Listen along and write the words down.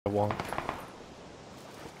I won't.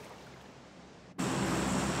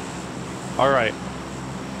 Alright.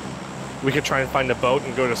 We could try and find a boat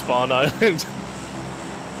and go to Spawn Island.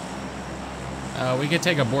 We could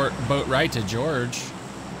take a boat ride to George.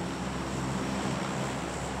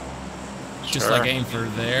 Just like aim for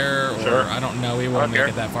there, or I don't know. We won't make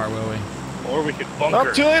it that far, will we? Or we could bunker.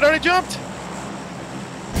 Oh, too late, already jumped!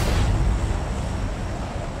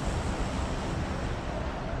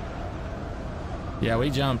 Yeah,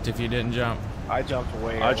 we jumped if you didn't jump. I jumped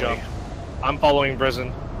way I early. jumped. I'm following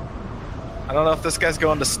Prison. I don't know if this guy's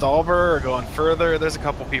going to Stalber or going further. There's a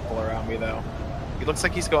couple people around me, though. He looks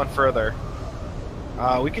like he's going further.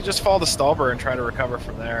 We could just fall to Stalber and try to recover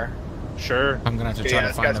from there. Sure. I'm gonna have to try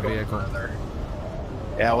to find a vehicle.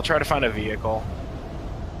 Yeah, we'll try to find a vehicle.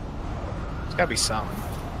 There's gotta be some.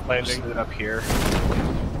 Landing it up here.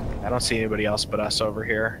 I don't see anybody else but us over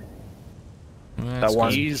here. That's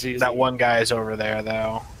That one guy is over there,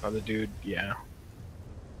 though. Other dude, yeah.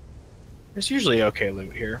 There's usually okay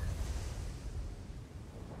loot here.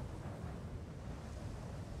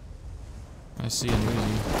 I see an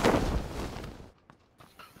Uzi.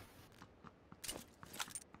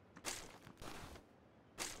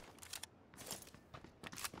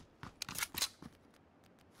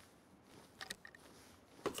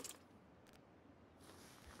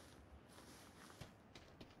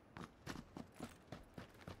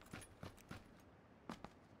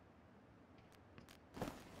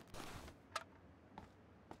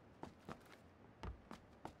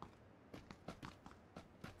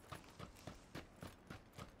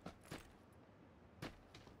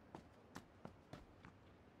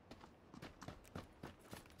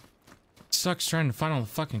 Sucks trying to find all the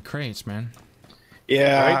fucking crates, man.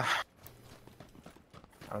 Yeah. Right?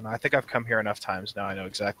 I don't know. I think I've come here enough times now. I know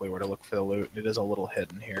exactly where to look for the loot. It is a little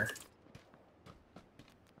hidden here.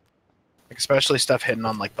 Like, especially stuff hidden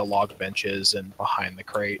on like the log benches and behind the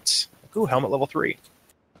crates. Like, ooh, helmet level 3.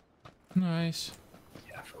 Nice.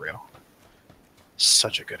 Yeah, for real.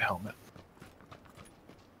 Such a good helmet.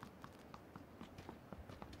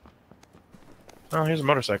 Oh, here's a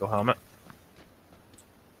motorcycle helmet.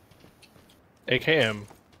 AKM.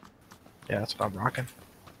 Yeah, that's what I'm rocking.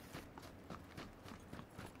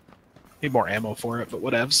 Need more ammo for it, but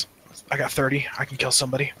whatevs. I got 30. I can kill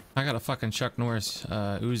somebody. I got a fucking Chuck Norris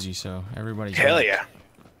Uzi, so everybody's Hell right. yeah.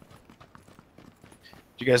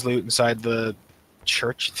 Did you guys loot inside the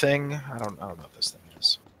church thing? I don't know what this thing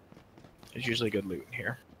is. There's usually good loot in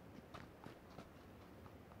here.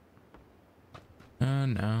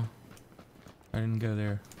 No. I didn't go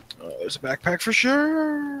there. Oh, there's a backpack for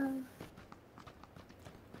sure.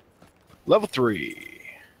 Level 3.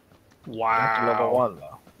 Wow. Level 1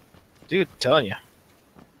 though. Dude, I'm telling you.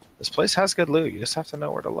 This place has good loot. You just have to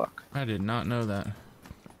know where to look. I did not know that.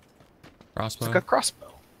 Crossbow. It's like a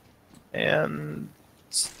crossbow. And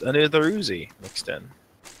another Uzi mixed in.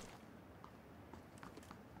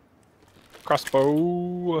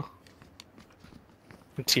 Crossbow.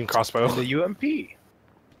 Team crossbow. And the UMP.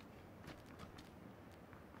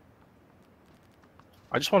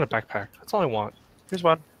 I just want a backpack. That's all I want. Here's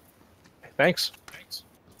one. Thanks.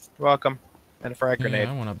 You're welcome. And a frag grenade.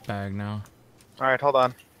 Yeah, I want a bag now. Alright, hold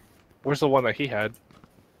on. Where's the one that he had?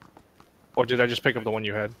 Or did I just pick up the one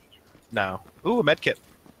you had? No. Ooh, a medkit.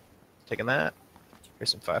 Taking that. Here's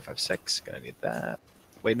some 5.56. Gonna need that.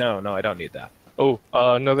 Wait, no, I don't need that. Oh,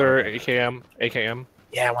 another AKM. AKM.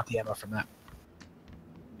 Yeah, I want the ammo from that.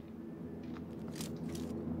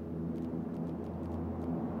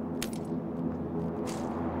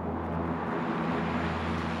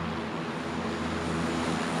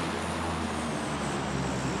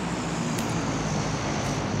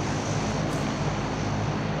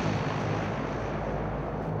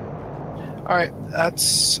 Alright,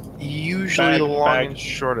 that's usually the long and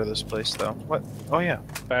short of this place, though. What? Oh, yeah.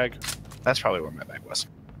 Bag. That's probably where my bag was.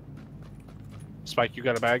 Spike, you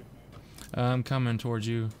got a bag? I'm coming towards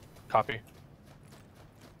you. Copy.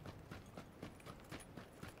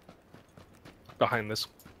 Behind this.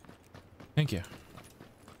 Thank you.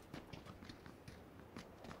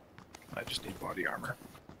 I just need body armor.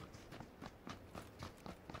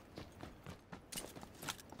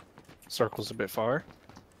 Circle's a bit far.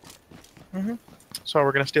 Mm-hmm. So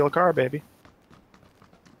we're gonna steal a car, baby.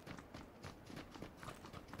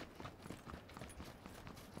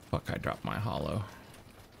 Fuck, I dropped my hollow.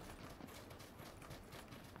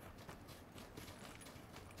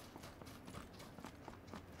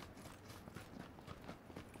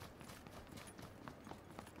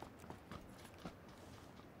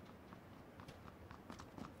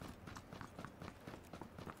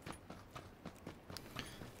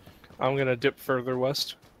 I'm gonna dip further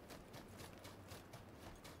west.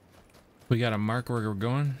 We got a mark where we're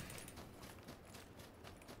going.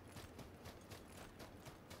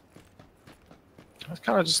 I was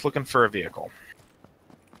kind of just looking for a vehicle.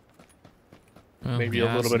 Well, Maybe yeah,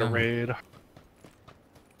 a little it's bit of not- raid.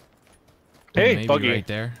 Hey, maybe buggy. right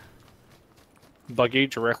there. Buggy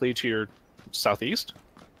directly to your southeast.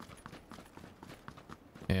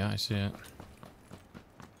 Yeah, I see it.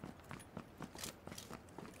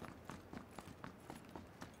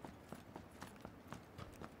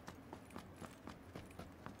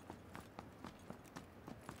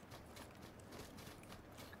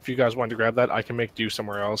 If you guys want to grab that, I can make do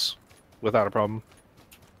somewhere else without a problem.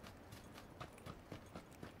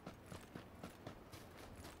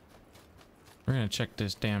 We're gonna check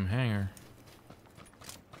this damn hangar.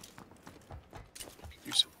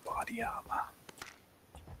 Do some body armor.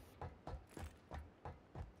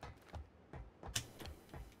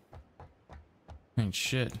 Ain't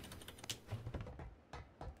shit.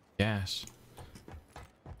 Gas.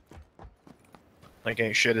 Like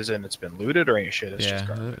ain't shit as in it's been looted, or ain't shit it's just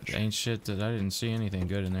Yeah, garbage? ain't shit that I didn't see anything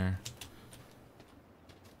good in there.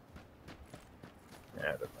 Yeah,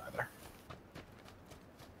 it doesn't matter.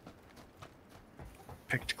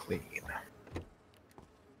 Picked clean.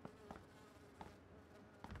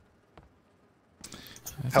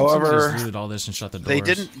 I think However, somebody just looted all this and shut the doors. They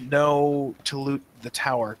didn't know to loot the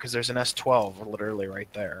tower because there's an S12 literally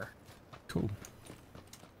right there. Cool.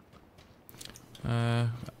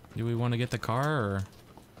 Do we want to get the car or?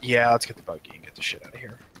 Yeah, let's get the buggy and get the shit out of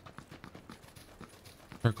here.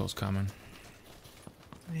 Circle's coming.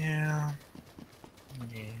 Yeah.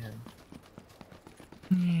 Yeah.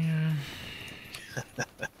 Yeah.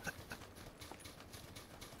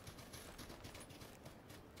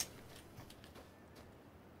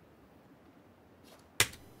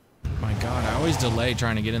 My God, I always delay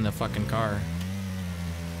trying to get in the fucking car.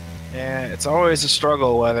 Yeah, it's always a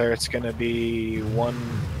struggle whether it's going to be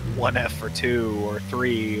one F or 2 or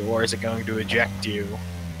 3, or is it going to eject you?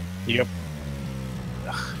 Yep.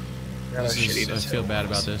 Ugh. God, how shitty I this feel hill bad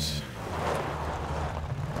is. about this.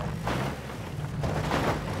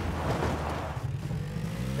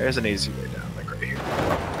 There's an easy way down, like right here.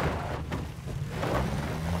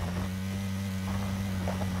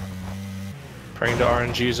 Praying to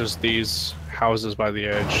RNGs as these houses by the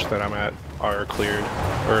edge that I'm at are cleared.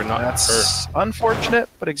 Or not. That's unfortunate,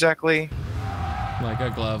 but exactly. Like a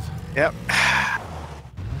glove. Yep.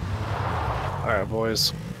 Alright,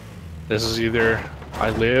 boys. This is either I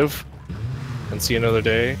live and see another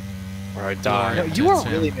day, or I die. No, you are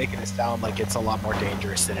really making it sound like it's a lot more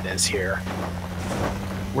dangerous than it is here.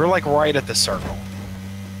 We're like right at the circle.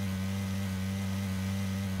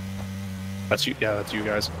 That's you. Yeah, that's you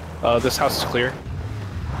guys. This house is clear.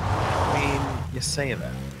 I mean, you say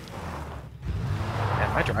that.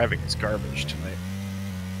 Man, my driving is garbage tonight.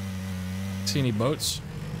 See any boats?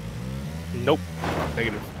 Nope.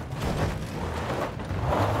 Negative.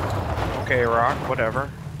 Okay, Rock,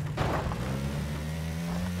 whatever.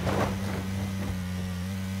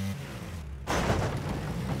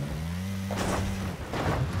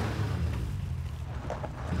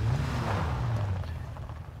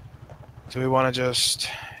 Do we want to just...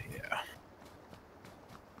 Yeah.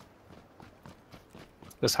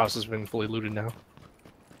 This house has been fully looted now.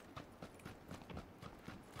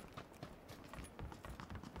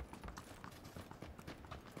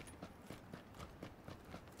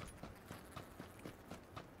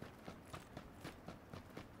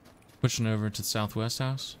 Pushing over to the southwest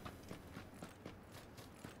house.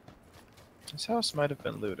 This house might have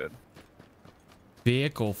been looted.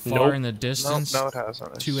 Vehicle far Nope. in the distance. No, it hasn't.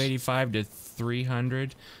 It's- 285 to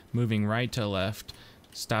 300, moving right to left,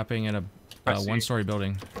 stopping at a I see. one-story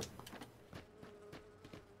building.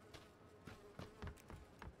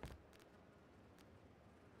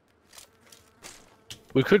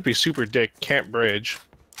 We could be super dick. Can't bridge.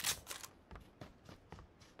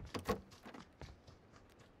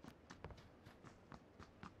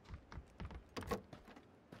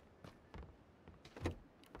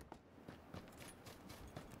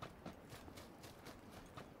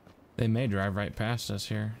 They may drive right past us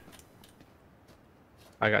here.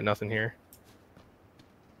 I got nothing here.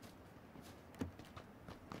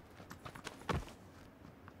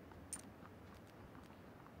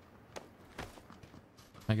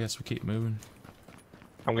 I guess we keep moving.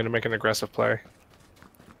 I'm gonna make an aggressive play.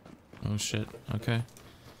 Oh shit. Okay.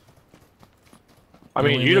 I We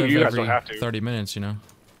mean, only you live guys every don't have to. 30 minutes, you know.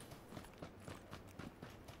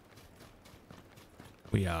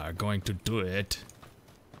 We are going to do it.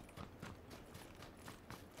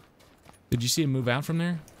 Did you see him move out from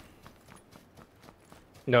there?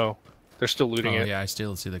 No, they're still looting Oh it. yeah, I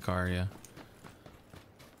still see the car, yeah.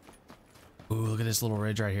 Ooh, look at this little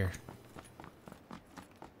ridge right here.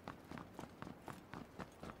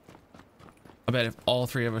 I bet if all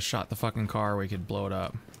three of us shot the fucking car, we could blow it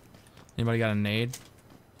up. Anybody got a nade?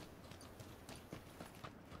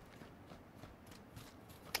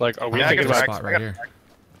 Like, are we thinking about spot right here?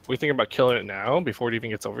 We thinking about killing it now before it even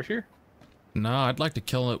gets over here? No, I'd like to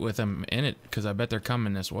kill it with them in it because I bet they're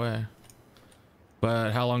coming this way.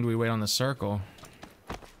 But how long do we wait on the circle?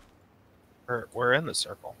 We're in the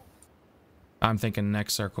circle. I'm thinking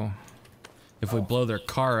next circle. If we blow their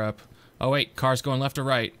car up. Oh wait, car's going left or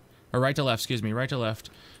right? Or right to left, excuse me, right to left.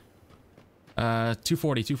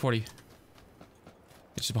 240, 240.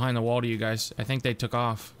 It's behind the wall to you guys. I think they took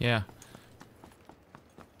off. Yeah.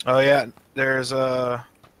 Oh yeah, there's a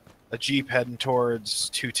Jeep heading towards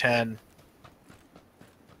 210.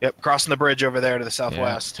 Yep, crossing the bridge over there to the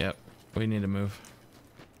southwest. Yep. We need to move.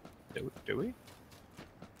 Do we?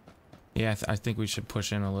 Yeah, I think we should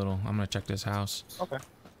push in a little. I'm gonna check this house. Okay.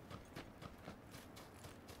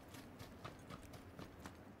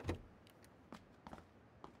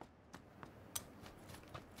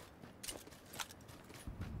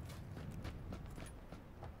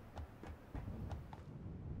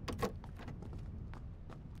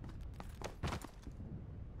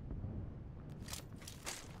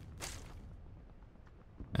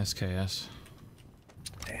 SKS.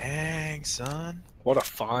 Dang, son. What a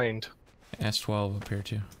find. S12 up here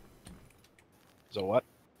too. So what?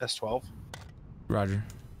 S12? Roger.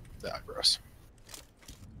 Ah, gross.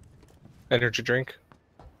 Energy drink.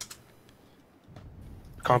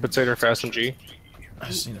 Compensator for SMG. I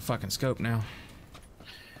just need a fucking scope now.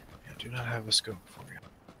 I do not have a scope for you.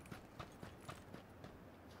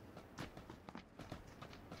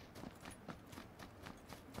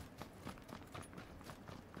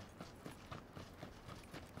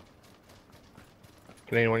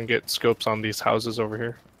 Can anyone get scopes on these houses over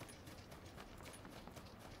here?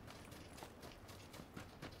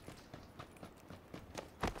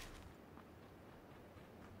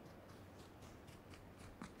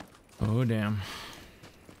 Oh, damn.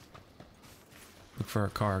 Look for a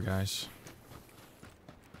car, guys.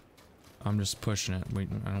 I'm just pushing it.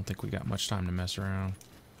 I don't think we got much time to mess around.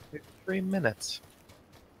 3 minutes.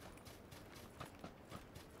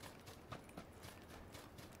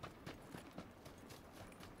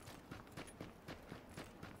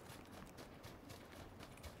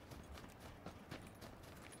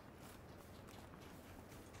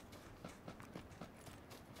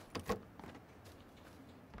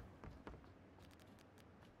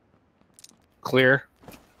 Clear.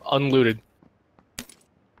 Unlooted.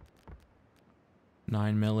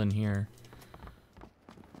 9 mil in here.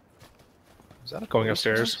 Is that a Going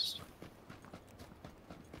upstairs?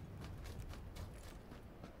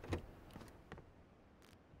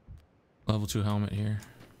 Level 2 helmet here.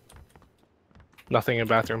 Nothing in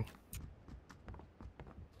bathroom.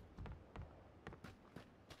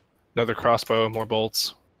 Another crossbow, more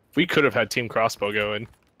bolts. We could have had team crossbow going.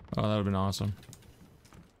 Oh, that would have been awesome.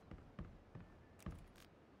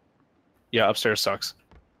 Yeah, upstairs sucks.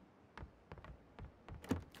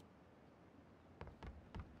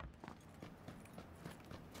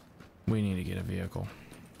 We need to get a vehicle.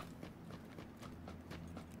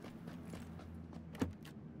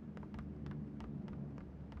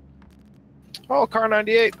 Oh, car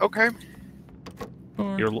 98. Okay.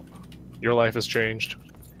 Your life has changed.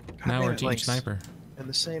 Now we're team sniper. In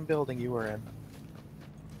the same building you were in.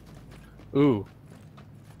 Ooh.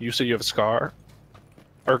 You said you have a scar?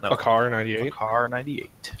 Or No. a car 98? A car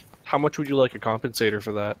 98. How much would you like a compensator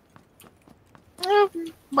for that?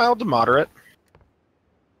 Mild to moderate.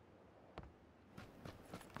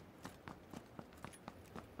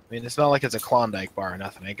 I mean, it's not like it's a Klondike bar or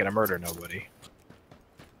nothing. I ain't gonna murder nobody.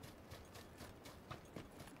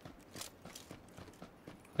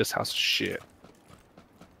 This house is shit.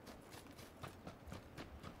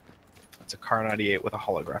 It's a car 98 with a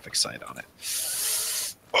holographic sight on it.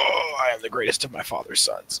 Oh, I am the greatest of my father's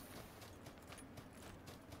sons.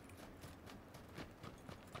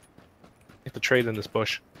 Get the trade in this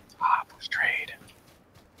bush. Ah, bush trade.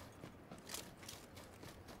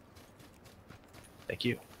 Thank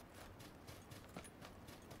you.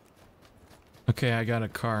 Okay, I got a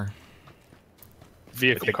car.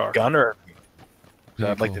 Vehicle Like a car. gunner.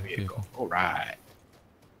 Vehicle, I'd like the vehicle. All right.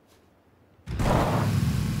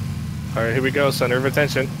 Alright, here we go. Center of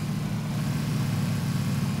attention.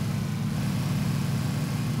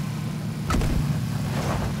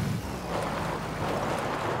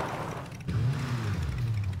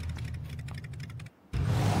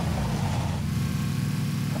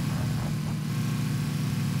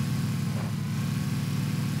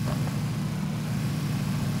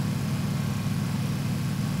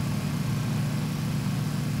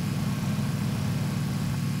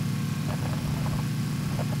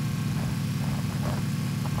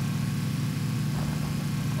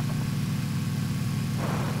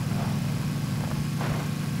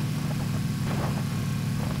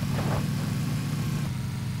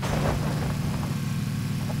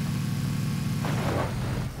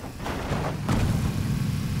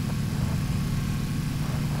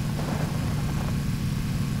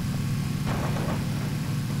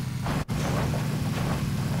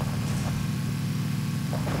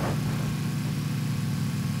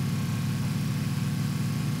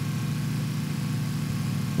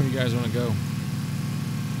 you guys want to go?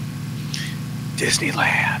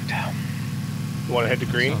 Disneyland. You want to head to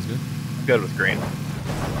green? Sounds good. I'm good with green.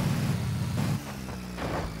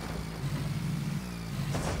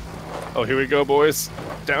 Oh, here we go, boys.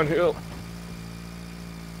 Downhill.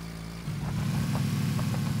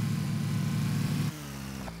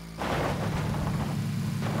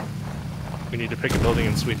 We need to pick a building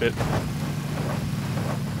and sweep it.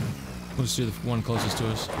 We'll just do the one closest to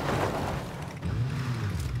us.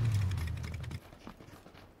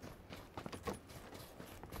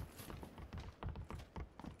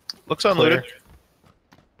 Looks unlooted.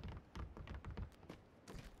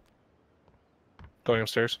 Going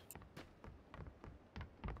upstairs.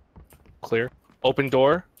 Clear. Open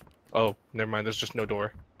door. Oh, never mind. There's just no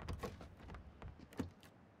door.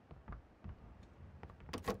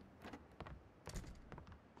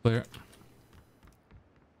 Clear.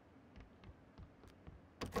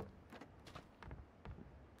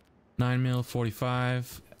 Nine mil,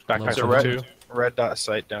 45. Backpack Level There's a number red, 2. red dot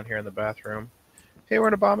sight down here in the bathroom. Hey, we're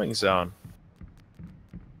in a bombing zone.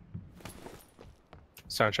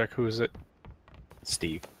 Sound check. Who is it?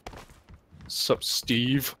 Steve. Sup,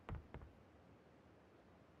 Steve?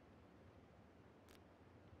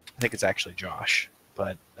 I think it's actually Josh,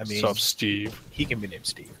 but I mean, Sup, Steve? he can be named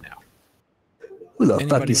Steve now. Who the fuck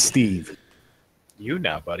Anybody- is Steve? You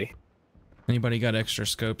now, buddy. Anybody got extra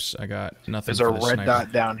scopes? I got nothing. There's a for the red sniper.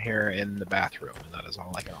 dot down here in the bathroom, and that is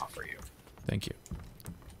all I can offer you. Thank you.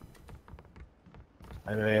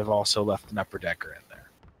 I may have also left an upper decker in there.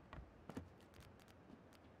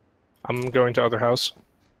 I'm going to other house.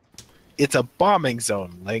 It's a bombing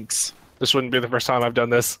zone, Lynx. This wouldn't be the first time I've done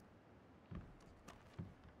this.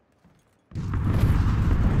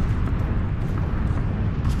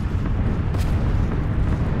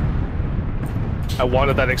 I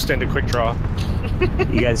wanted that extended quick draw.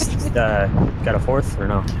 You guys got a fourth or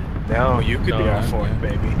no? No, you could be No, our fourth,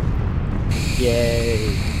 yeah. baby.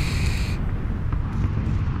 Yay!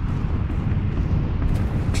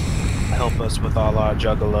 Help us with all our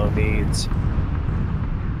juggalo needs.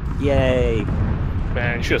 Yay!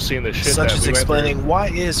 Man, you should have seen this shit. Such that as we went through. explaining why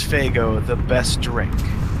is Fago the best drink?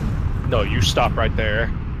 No, you stop right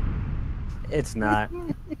there. It's not.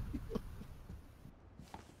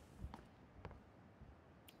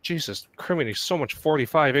 Jesus, Criminy, so much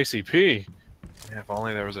 45 ACP. Yeah, if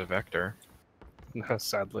only there was a vector.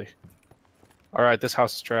 Sadly. Alright, this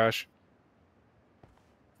house is trash.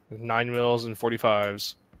 9 mils and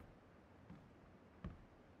 45s.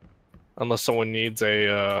 Unless someone needs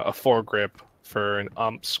a foregrip for an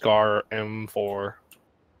Scar M4.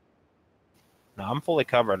 No, I'm fully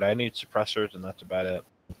covered. I need suppressors, and that's about it.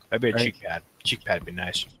 Maybe a Right. cheek pad. Cheek pad would be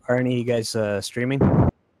nice. Are any of you guys streaming? I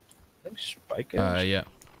think Spike is. Yeah.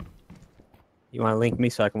 You want to link me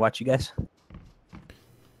so I can watch you guys?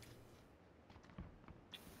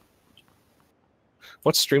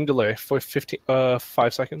 What's stream delay? For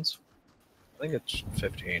 5 seconds? I think it's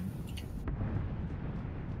 15.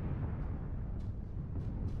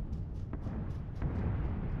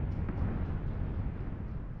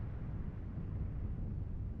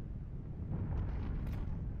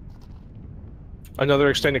 Another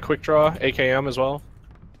extended quick draw, AKM as well.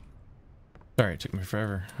 Sorry, it took me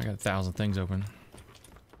forever. I got 1,000 things open.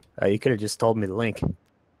 You could have just told me the link.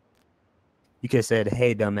 You could have said,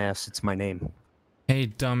 "Hey, dumbass, it's my name." Hey,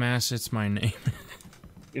 dumbass, it's my name.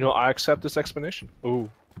 You know, I accept this explanation. Ooh.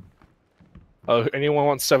 Anyone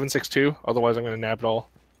want 762? Otherwise, I'm going to nab it all.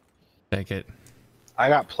 Take it. I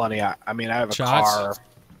got plenty. I mean, I have a Shots? car.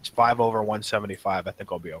 It's 5 over 175. I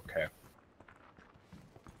think I'll be okay. I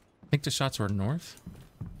think the shots were north.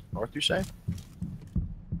 North, you say?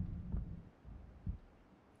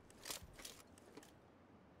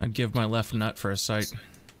 I'd give my left nut for a sight.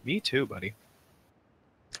 Me too, buddy.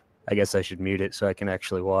 I guess I should mute it so I can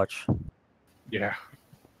actually watch. Yeah.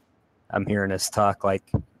 I'm hearing us talk like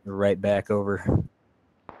right back over.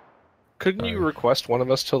 Couldn't you request one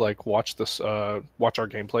of us to like watch this? Watch our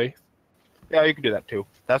gameplay? Yeah, you can do that too.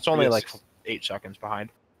 That's only Yes. like 8 seconds behind.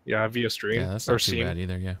 Yeah, via stream Yeah, that's or not too Steam. bad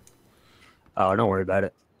either, yeah. Oh, don't worry about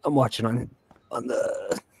it. I'm watching on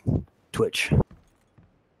the Twitch.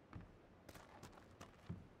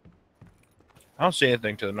 I don't see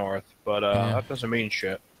anything to the north, but Yeah. that doesn't mean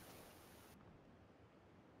shit.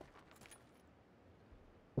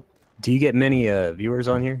 Do you get many viewers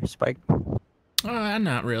on here, Spike?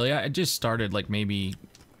 Not really. I just started like maybe,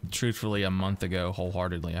 truthfully, a month ago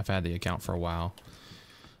wholeheartedly. I've had the account for a while.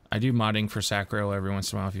 I do modding for Sacro every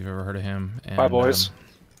once in a while if you've ever heard of him. And, Bye, boys.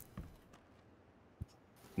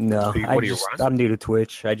 No, What do you run? I'm new to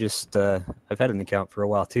Twitch. I just I've had an account for a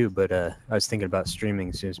while too, but I was thinking about streaming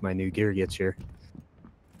as soon as my new gear gets here.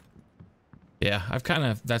 Yeah, I've kind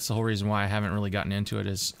of, that's the whole reason why I haven't really gotten into it,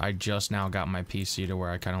 is I just now got my PC to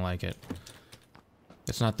where I kind of like it.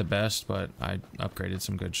 It's not the best, but I upgraded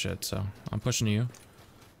some good shit, so I'm pushing you.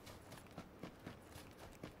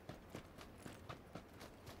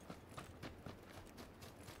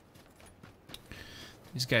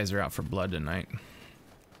 These guys are out for blood tonight.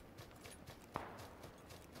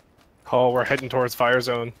 Oh, we're heading towards fire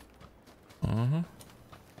zone. Uh-huh.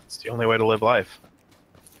 It's the only way to live life.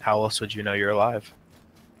 How else would you know you're alive?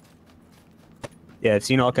 Yeah, I've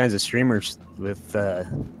seen all kinds of streamers with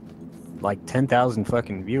like 10,000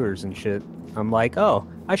 fucking viewers and shit. I'm like, oh,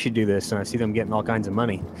 I should do this, and I see them getting all kinds of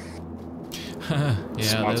money. Yeah,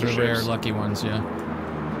 they're the rare Sponsorships. lucky ones, yeah.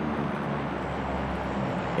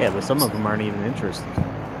 Yeah, but some of them aren't even interested.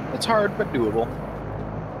 It's hard, but doable.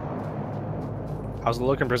 How's it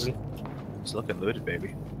looking, prison? It's looking looted,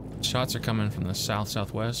 baby. Shots are coming from the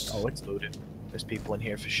south-southwest. Oh, it's looted. There's people in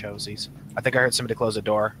here for showsies. I think I heard somebody close the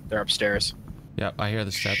door. They're upstairs. Yep, I hear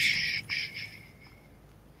the steps.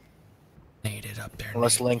 Naded up there.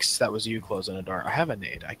 Unless nade. Lynx, that was you closing a door. I have a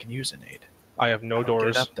nade. I can use a nade. I have no How do I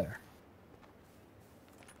doors. Get up there.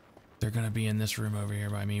 They're gonna be in this room over here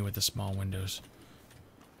by me with the small windows.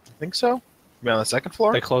 I think so. You on the second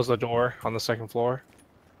floor? They closed the door on the second floor.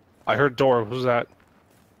 I heard door. Who's that?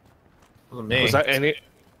 Wasn't me. Was that any?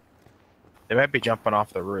 They might be jumping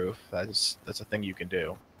off the roof. That's a thing you can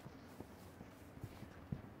do.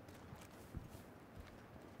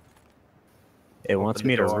 It wants Open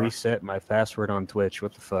me the to door. reset my password on Twitch.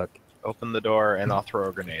 What the fuck? Open the door and I'll throw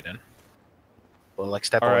a grenade in. Well, like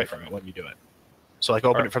step All away right. from it when you do it. So like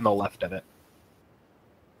open All right. it from the left of it.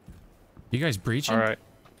 You guys breaching? All right.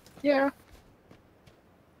 Yeah.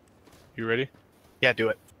 You ready? Yeah, do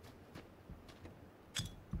it.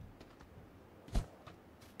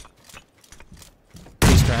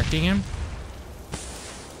 Distracting him?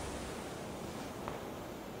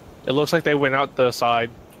 It looks like they went out the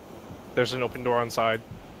side. There's an open door on side.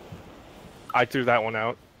 I threw that one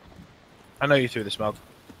out. I know you threw the smoke.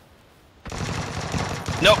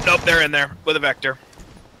 Nope, nope, they're in there with a vector.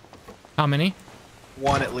 How many?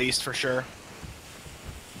 One at least for sure.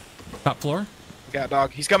 Top floor? Got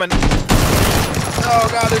dog. He's coming. Oh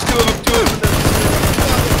god, there's two of them. Two of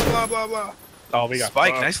them. Blah blah blah. Oh, we got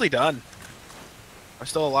Spike, fucked. nicely done. I'm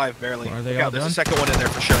still alive, barely. Are they Look all out, there's done? a second one in there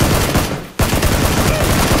for sure.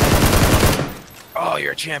 Oh,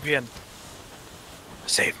 you're a champion.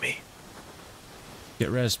 Save me. Get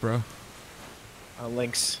res, bro.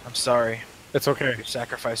 Lynx, I'm sorry. It's okay. Your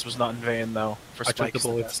sacrifice was not in vain, though. For I took Spike's the the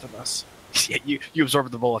bullets. best of us. Yeah, you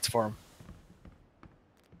absorbed the bullets for him.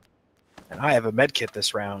 And I have a med kit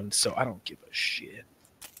this round, so I don't give a shit.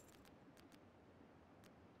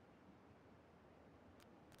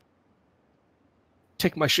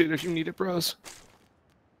 Take my shit if you need it, bros.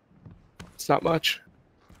 It's not much.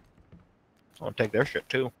 I'll take their shit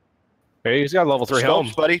too. Hey, he's got level 3 helm.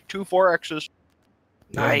 Scopes, buddy. 2 4X's.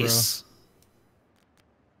 Nice.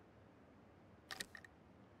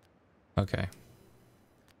 Okay.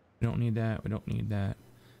 We don't need that. We don't need that.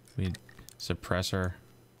 We need suppressor.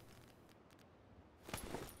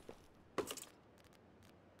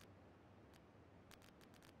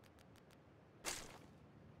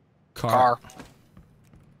 Car.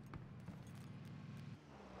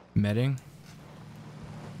 Medding.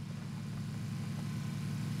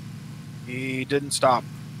 He didn't stop.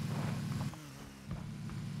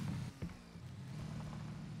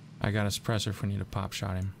 I got a suppressor if we need to pop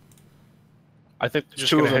shot him. I think they're There's just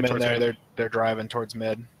 2 gonna of head them in towards there. mid. They're driving towards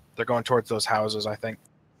mid. They're going towards those houses, I think.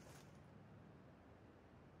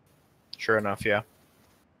 Sure enough, yeah.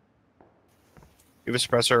 You have a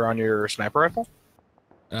suppressor on your sniper rifle?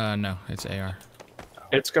 No, it's AR.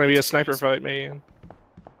 It's gonna be a sniper fight, man.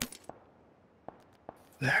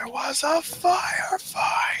 There was a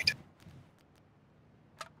firefight.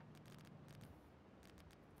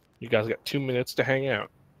 You guys got 2 minutes to hang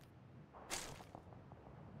out.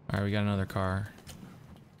 Alright, we got another car.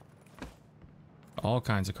 All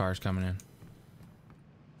kinds of cars coming in.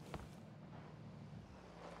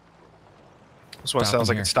 This one Stopping sounds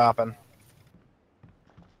like here. it's stopping.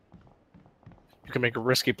 You can make a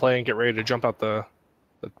risky play and get ready to jump out the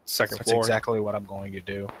second That's floor. exactly what I'm going to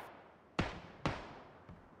do.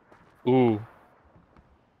 Ooh.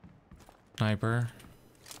 Sniper.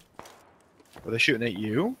 Were they shooting at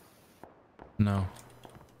you? No.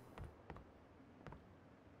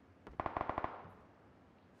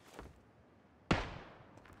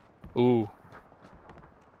 Ooh.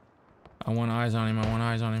 I want eyes on him. I want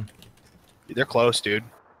eyes on him. They're close, dude.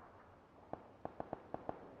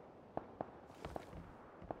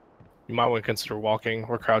 You might want to consider walking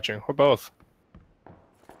or crouching or both.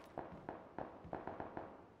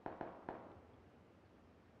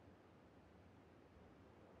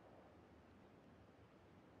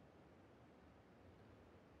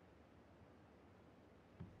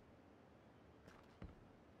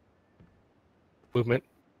 Movement.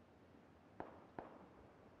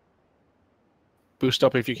 Boost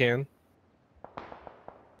up if you can.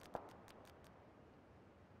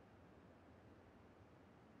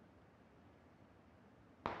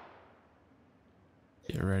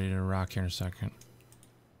 Get ready to rock here in a second.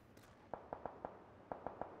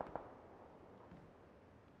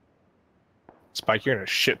 Spike, you're in a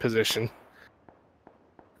shit position.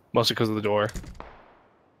 Mostly because of the door.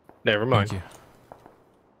 Never mind. Thank you.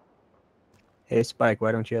 Hey Spike,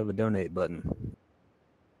 why don't you have a donate button?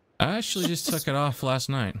 I actually just took it off last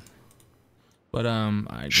night. But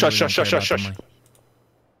I Shush, really shush, don't care shush, about the shush. money.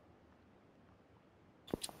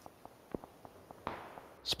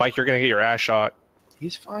 Spike, you're gonna get your ass shot.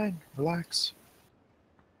 He's fine. Relax.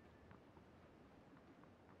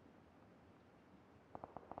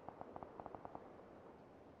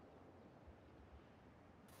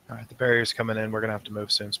 All right, the barrier's coming in. We're gonna have to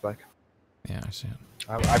move soon, Spike. Yeah, I see it.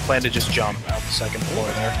 I plan to just jump out the second floor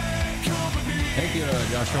there. Thank you,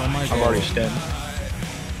 Joshua and Michael. I'm already standing.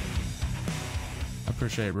 I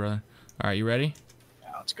appreciate it, brother. All right, you ready?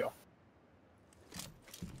 Yeah, let's go.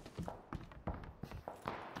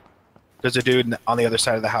 There's a dude on the other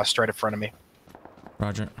side of the house, straight in front of me.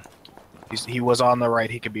 Roger. He was on the right.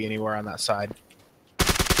 He could be anywhere on that side.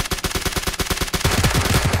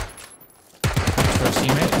 First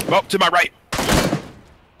teammate. Oh, to my right.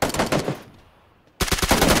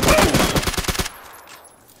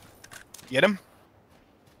 Get him.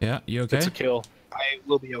 Yeah, you okay? It's a kill. I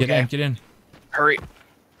will be okay. Get in, get in. Hurry.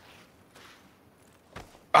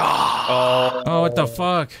 Ah! Oh, what the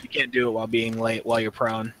fuck? You can't do it while being late, while you're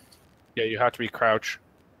prone. Yeah, you have to be crouch.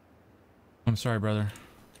 I'm sorry, brother.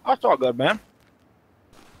 That's all good, man.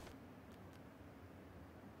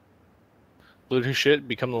 Loot his shit,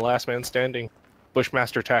 become the last man standing.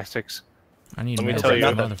 Bushmaster tactics. I need Let me meds, tell you.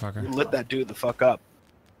 motherfucker. Lit that dude the fuck up.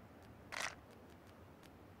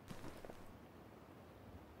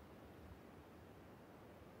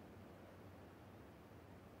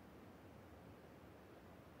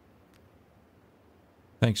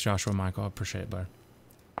 Thanks, Joshua, Michael. I appreciate it, bud.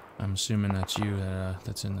 I'm assuming that's you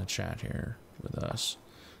that's in the chat here with us.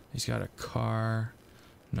 He's got a car,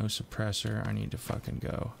 no suppressor. I need to fucking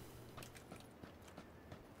go.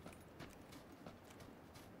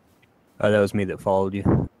 Oh, that was me that followed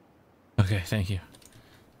you. Okay, thank you.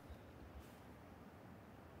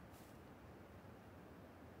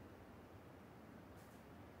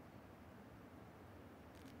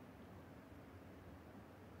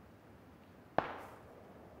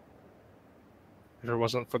 If it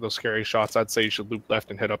wasn't for those scary shots, I'd say you should loop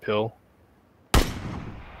left and head uphill.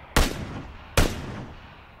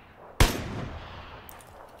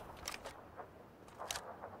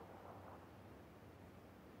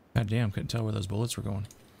 God damn, couldn't tell where those bullets were going.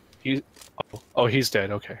 Oh, he's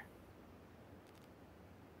dead. Okay.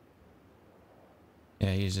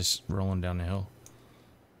 Yeah, he's just rolling down the hill.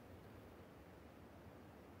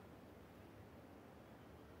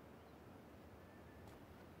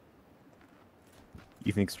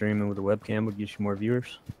 You think streaming with a webcam would get you more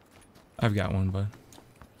viewers? I've got one, but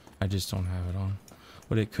I just don't have it on.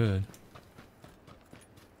 But it could.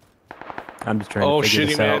 I'm just trying Oh, to figure shitty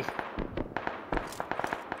this man. out.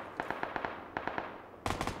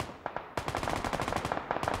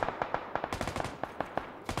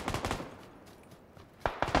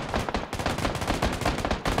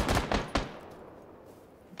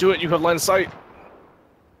 Do it, you have line of sight.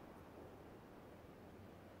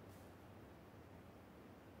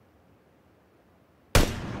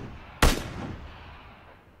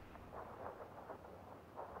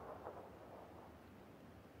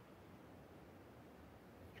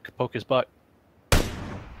 You could poke his butt.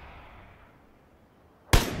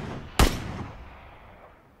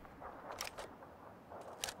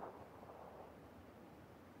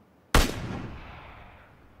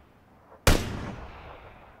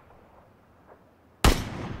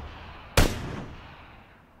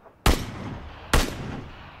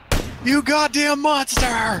 You goddamn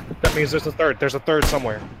monster! That means there's a third. There's a third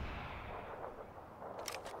somewhere.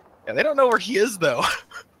 Yeah, they don't know where he is, though.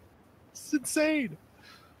 It's insane.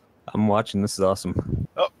 I'm watching. This is awesome.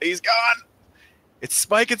 Oh, he's gone. It's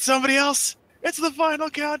Spike and somebody else. It's the final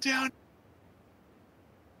countdown.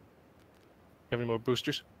 Have any more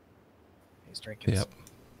boosters? He's drinking Yep. some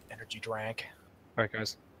energy drink. All right,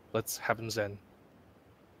 guys. Let's have him zen.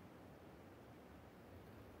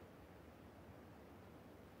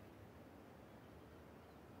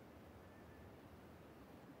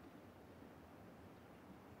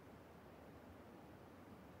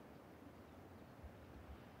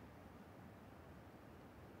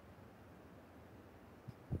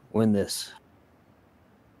 Win this.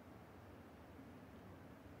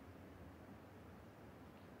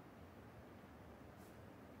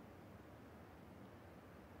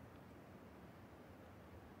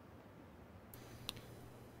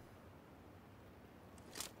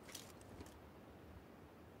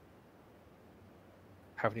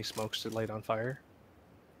 have any smokes to light on fire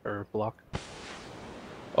or block.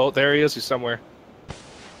 Oh, there he is. He's somewhere.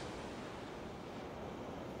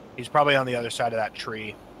 He's probably on the other side of that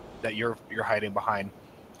tree that you're hiding behind,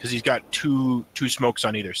 because he's got two smokes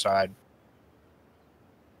on either side.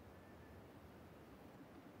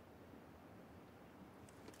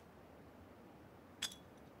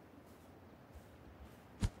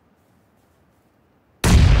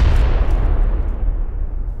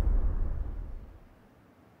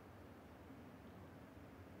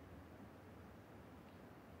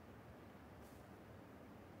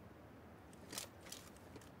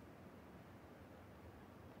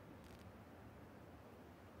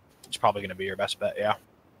 It's probably going to be your best bet, yeah.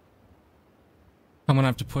 I'm gonna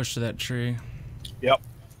have to push to that tree. Yep.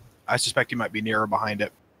 I suspect he might be nearer behind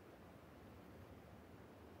it.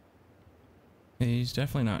 He's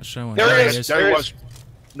definitely not showing. There he is. There he was.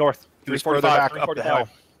 North. He was further back up the hill. 345.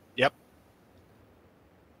 Yep.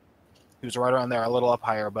 He was right around there, a little up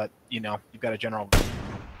higher, but, you know, you've got a general...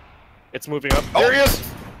 It's moving up. There he is!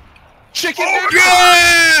 Chicken dinner!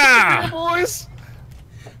 Yeah! Boys!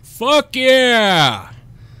 Fuck yeah!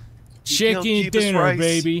 Chicken Jeebus dinner, rice.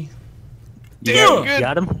 baby. You Damn,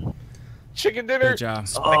 got him? Chicken dinner! Good job.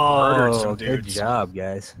 murdered some Oh, good dudes. job,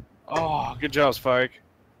 guys. Oh, good job, Spike.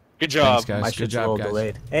 Good job. Thanks, guys. My Good shit's a job, little guys.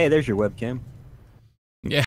 delayed. Hey, there's your webcam.